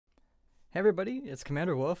Hey everybody, it's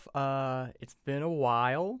Commander Wolf. It's been a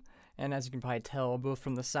while, and as you can probably tell, both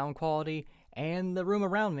from the sound quality and the room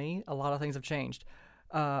around me, a lot of things have changed.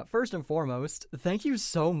 First and foremost, thank you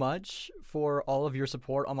so much for all of your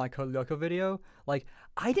support on my Code Lyoko video. Like,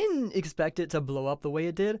 I didn't expect it to blow up the way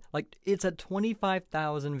it did. Like, it's at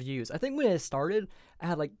 25,000 views. I think when it started, I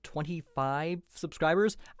had like 25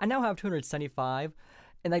 subscribers. I now have 275,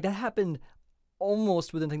 and like that happened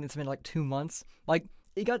almost within, I think it's been like 2 months. Like,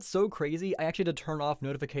 it got so crazy, I actually had to turn off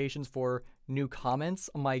notifications for new comments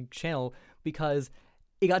on my channel because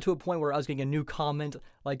it got to a point where I was getting a new comment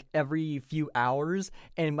like every few hours,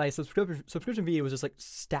 and my subscription video was just like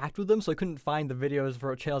stacked with them, so I couldn't find the videos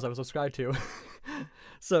for channels I was subscribed to.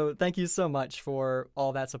 So thank you so much for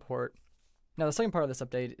all that support. Now the second part of this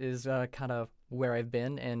update is kind of where I've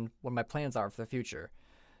been and what my plans are for the future.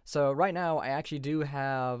 So right now I actually do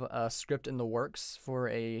have a script in the works for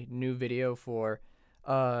a new video for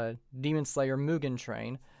Demon Slayer Mugen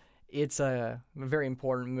Train. It's a very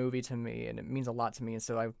important movie to me, and it means a lot to me, and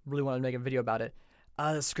so I really wanted to make a video about it.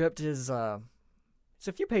 The script is it's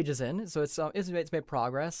a few pages in, so it's made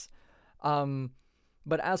progress.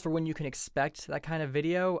 But as for when you can expect that kind of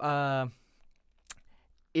video,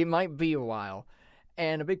 it might be a while.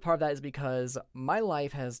 And a big part of that is because my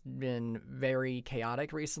life has been very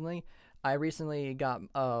chaotic recently. I recently got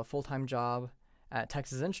a full-time job at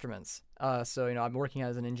Texas Instruments. So, I'm working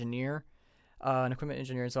as an engineer, an equipment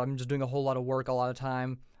engineer. So I'm just doing a whole lot of work a lot of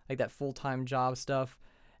time, like that full-time job stuff.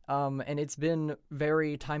 And it's been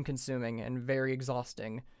very time-consuming and very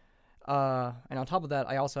exhausting. And on top of that,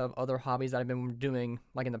 I also have other hobbies that I've been doing,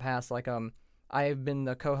 like in the past. Like, I've been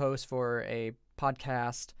the co-host for a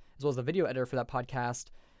podcast, as well as the video editor for that podcast,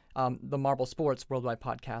 the Marble Sports Worldwide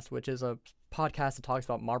Podcast, which is a podcast that talks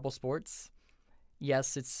about marble sports.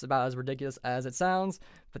 Yes, it's about as ridiculous as it sounds,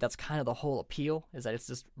 but that's kind of the whole appeal, is that it's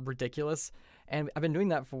just ridiculous. And I've been doing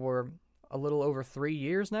that for a little over 3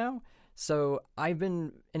 years now. So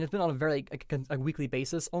and it's been on a very a weekly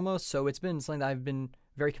basis almost. So it's been something that I've been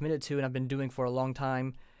very committed to and I've been doing for a long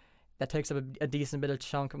time. That takes up a decent bit of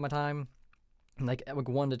chunk of my time, like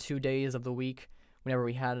 1 to 2 days of the week whenever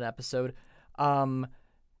we had an episode.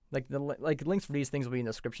 Like links for these things will be in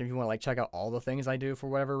the description if you want to like check out all the things I do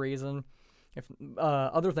for whatever reason. If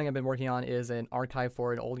other thing I've been working on is an archive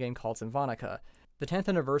for an old game called Symvonica. The 10th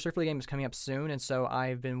anniversary for the game is coming up soon, and so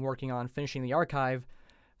I've been working on finishing the archive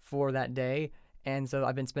for that day. And so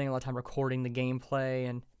I've been spending a lot of time recording the gameplay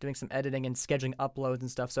and doing some editing and scheduling uploads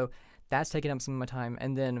and stuff. So that's taking up some of my time.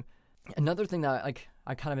 And then another thing that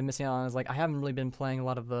I kind of been missing out on is like I haven't really been playing a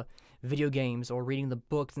lot of the video games or reading the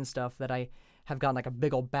books and stuff that I have gotten like a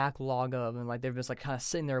big old backlog of, and like they're just like kind of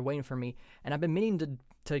sitting there waiting for me. And I've been meaning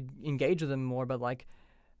to engage with them more, but like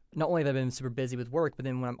not only have I been super busy with work, but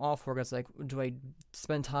then when I'm off work, it's like, do I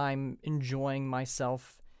spend time enjoying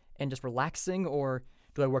myself and just relaxing, or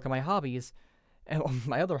do I work on my hobbies? And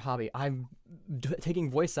my other hobby, I'm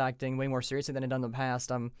taking voice acting way more seriously than I've done in the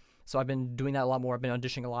past. So I've been doing that a lot more. I've been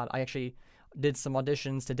auditioning a lot. I actually did some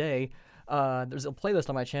auditions today. There's a playlist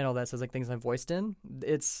on my channel that says like things I've voiced in.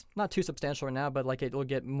 It's not too substantial right now, but like it'll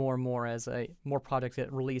get more and more as more projects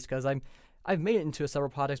get released, because I've made it into several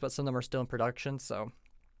projects, but some of them are still in production. So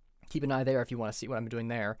keep an eye there if you want to see what I'm doing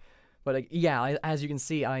there. But yeah, as you can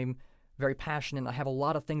see, I'm very passionate. I have a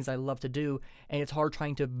lot of things I love to do, and it's hard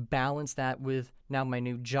trying to balance that with now my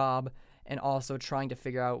new job, and also trying to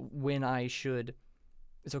figure out when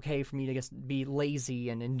it's okay for me to just be lazy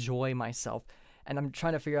and enjoy myself. And I'm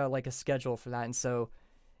trying to figure out like a schedule for that. And so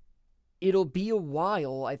it'll be a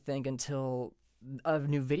while, I think, until a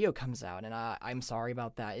new video comes out. And I'm sorry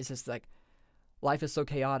about that. It's just like life is so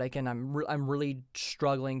chaotic, and I'm really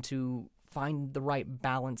struggling to find the right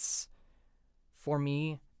balance for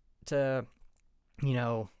me to,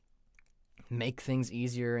 make things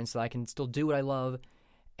easier, and so I can still do what I love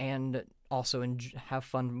and also have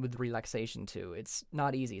fun with relaxation too. It's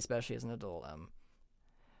not easy, especially as an adult.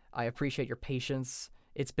 I appreciate your patience.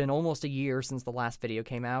 It's been almost a year since the last video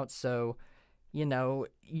came out, so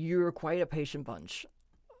you're quite a patient bunch.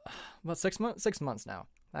 About 6 months? 6 months now,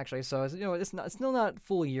 actually. So it's still not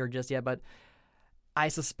full year just yet, but I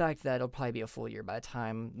suspect that it'll probably be a full year by the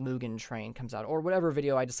time Mugen Train comes out, or whatever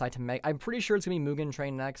video I decide to make. I'm pretty sure it's gonna be Mugen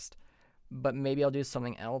Train next, but maybe I'll do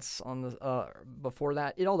something else on the before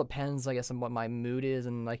that. It all depends, I guess, on what my mood is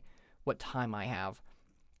and like what time I have.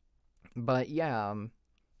 But yeah,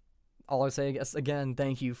 all I say, I guess, again,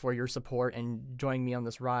 thank you for your support and joining me on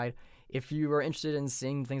this ride. If you are interested in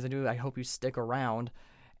seeing the things I do, I hope you stick around,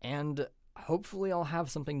 and hopefully I'll have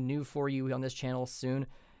something new for you on this channel soon.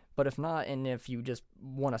 But if not, and if you just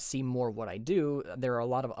want to see more of what I do, there are a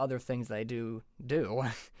lot of other things that I do.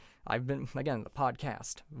 I've been, again, the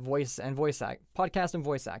podcast, podcast and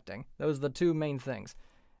voice acting. Those are the two main things.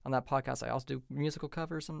 On that podcast, I also do musical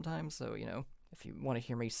covers sometimes, so, if you want to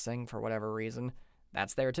hear me sing for whatever reason,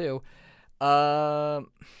 that's there too. But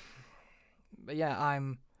yeah,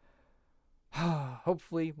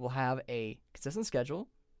 hopefully we'll have a consistent schedule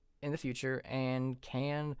in the future and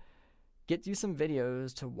can get you some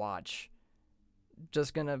videos to watch.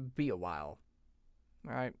 Just gonna be a while.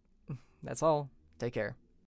 Alright, that's all. Take care.